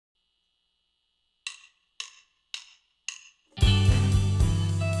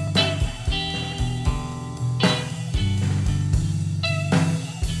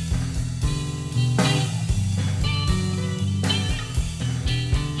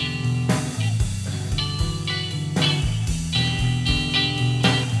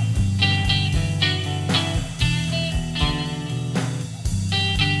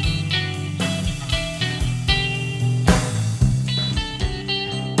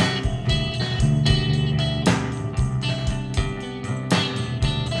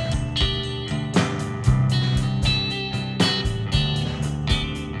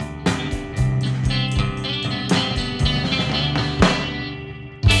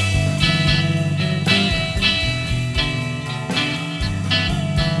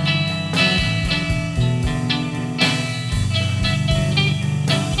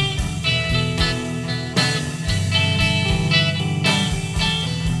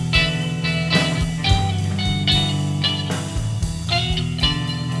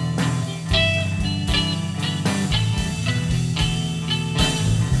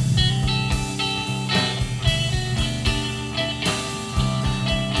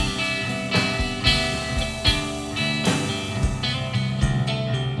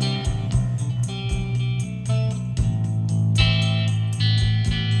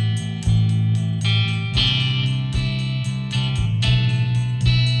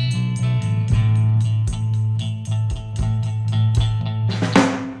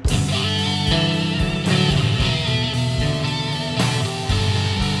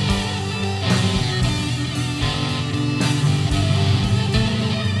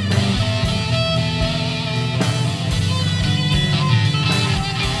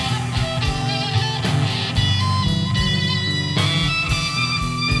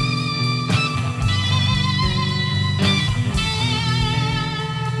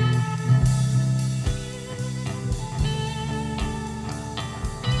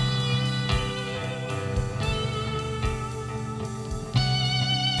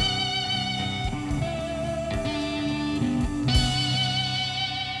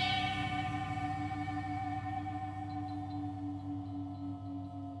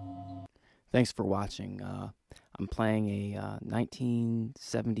Thanks for watching. I'm playing a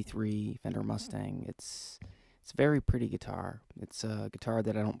 1973 Fender Mustang. It's a very pretty guitar. It's a guitar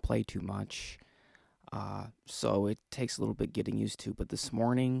that I don't play too much, so it takes a little bit getting used to. But this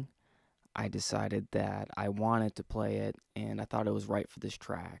morning, I decided that I wanted to play it, and I thought it was right for this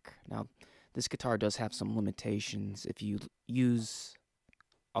track. Now, this guitar does have some limitations. If you use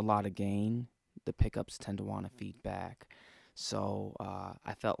a lot of gain, the pickups tend to want to feed back. So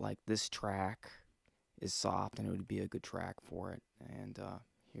I felt like this track is soft and it would be a good track for it. And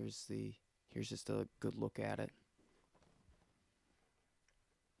here's the here's just a good look at it.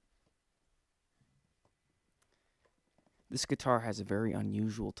 This guitar has a very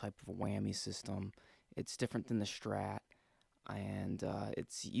unusual type of a whammy system. It's different than the Strat, and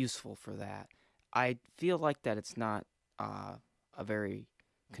it's useful for that. I feel like that it's not a very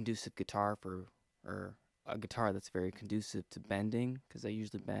conducive guitar for, or a guitar that's very conducive to bending, because I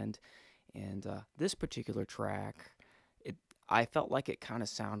usually bend. And this particular track, it I felt like it kind of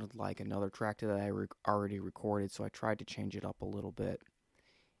sounded like another track that I already recorded, so I tried to change it up a little bit.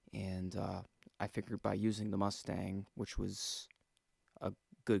 And I figured by using the Mustang, which was a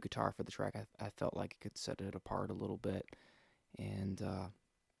good guitar for the track, I felt like it could set it apart a little bit. And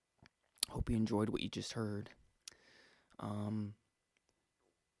hope you enjoyed what you just heard. Um,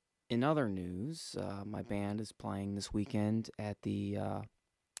 in other news, my band is playing this weekend at the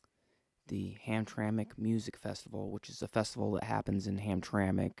Hamtramck Music Festival, which is a festival that happens in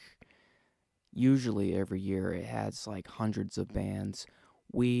Hamtramck. Usually every year it has like hundreds of bands.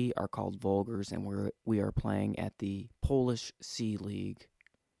 We are called Vulgars, and we are playing at the Polish Sea League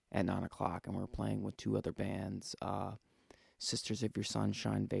at 9 o'clock, and we're playing with two other bands, Sisters of Your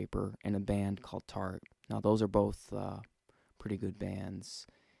Sunshine Vapor, and a band called Tart. Now those are both pretty good bands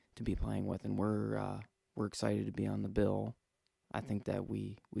to be playing with, and we're excited to be on the bill. I think that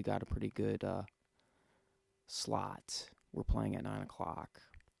we got a pretty good slot. We're playing at 9 o'clock,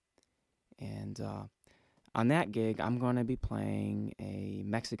 and on that gig, I'm going to be playing a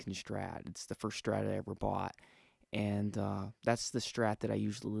Mexican Strat. It's the first Strat I ever bought, and that's the Strat that I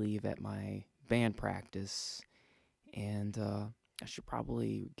usually leave at my band practice, and I should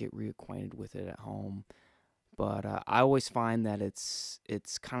probably get reacquainted with it at home. But I always find that it's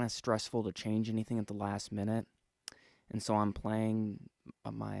kind of stressful to change anything at the last minute, and so I'm playing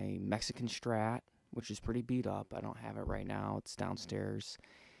my Mexican Strat, which is pretty beat up. I don't have it right now; it's downstairs,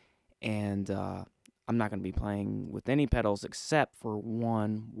 and I'm not going to be playing with any pedals except for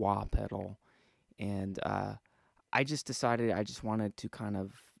one wah pedal. And I just decided I just wanted to kind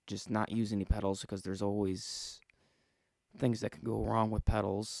of just not use any pedals because there's always things that can go wrong with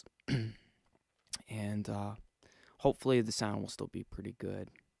pedals. And hopefully the sound will still be pretty good.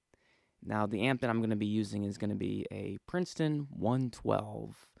 Now, the amp that I'm going to be using is going to be a Princeton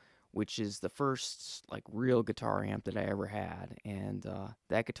 112, which is the first like real guitar amp that I ever had, and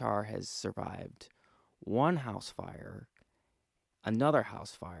that guitar has survived one house fire, another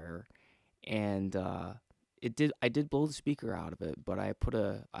house fire, and I did blow the speaker out of it, but I put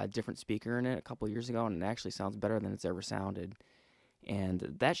a different speaker in it a couple years ago, and it actually sounds better than it's ever sounded. And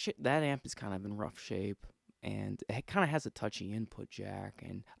that amp is kind of in rough shape, and it kind of has a touchy input jack,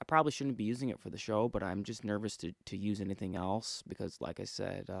 and I probably shouldn't be using it for the show, but I'm just nervous to use anything else because, like I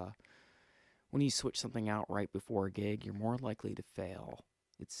said, when you switch something out right before a gig, you're more likely to fail,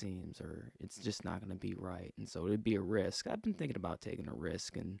 it seems, or it's just not going to be right, and so it'd be a risk. I've been thinking about taking a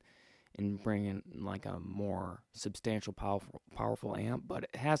risk and bringing like a more substantial, powerful amp, but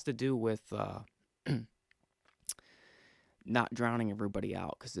it has to do with not drowning everybody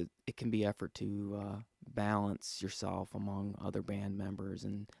out, because it can be effort to balance yourself among other band members,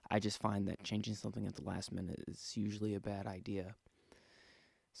 and I just find that changing something at the last minute is usually a bad idea.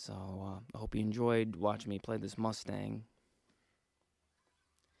 So I hope you enjoyed watching me play this Mustang.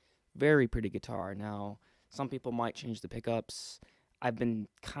 Very pretty guitar. Now, some people might change the pickups. I've been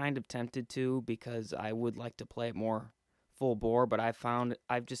kind of tempted to because I would like to play it more full bore, but I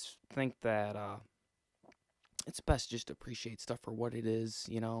just think that it's best just to appreciate stuff for what it is.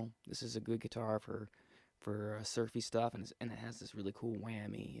 This is a good guitar for surfy stuff, and it has this really cool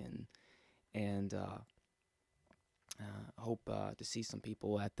whammy, and I hope to see some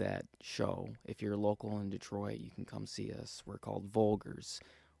people at that show. If you're local in Detroit, you can come see us. We're called Vulgars,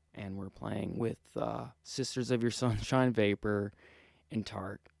 and we're playing with Sisters of Your Sunshine Vapor and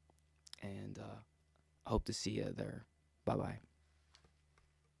Tart, and I hope to see you there. Bye bye.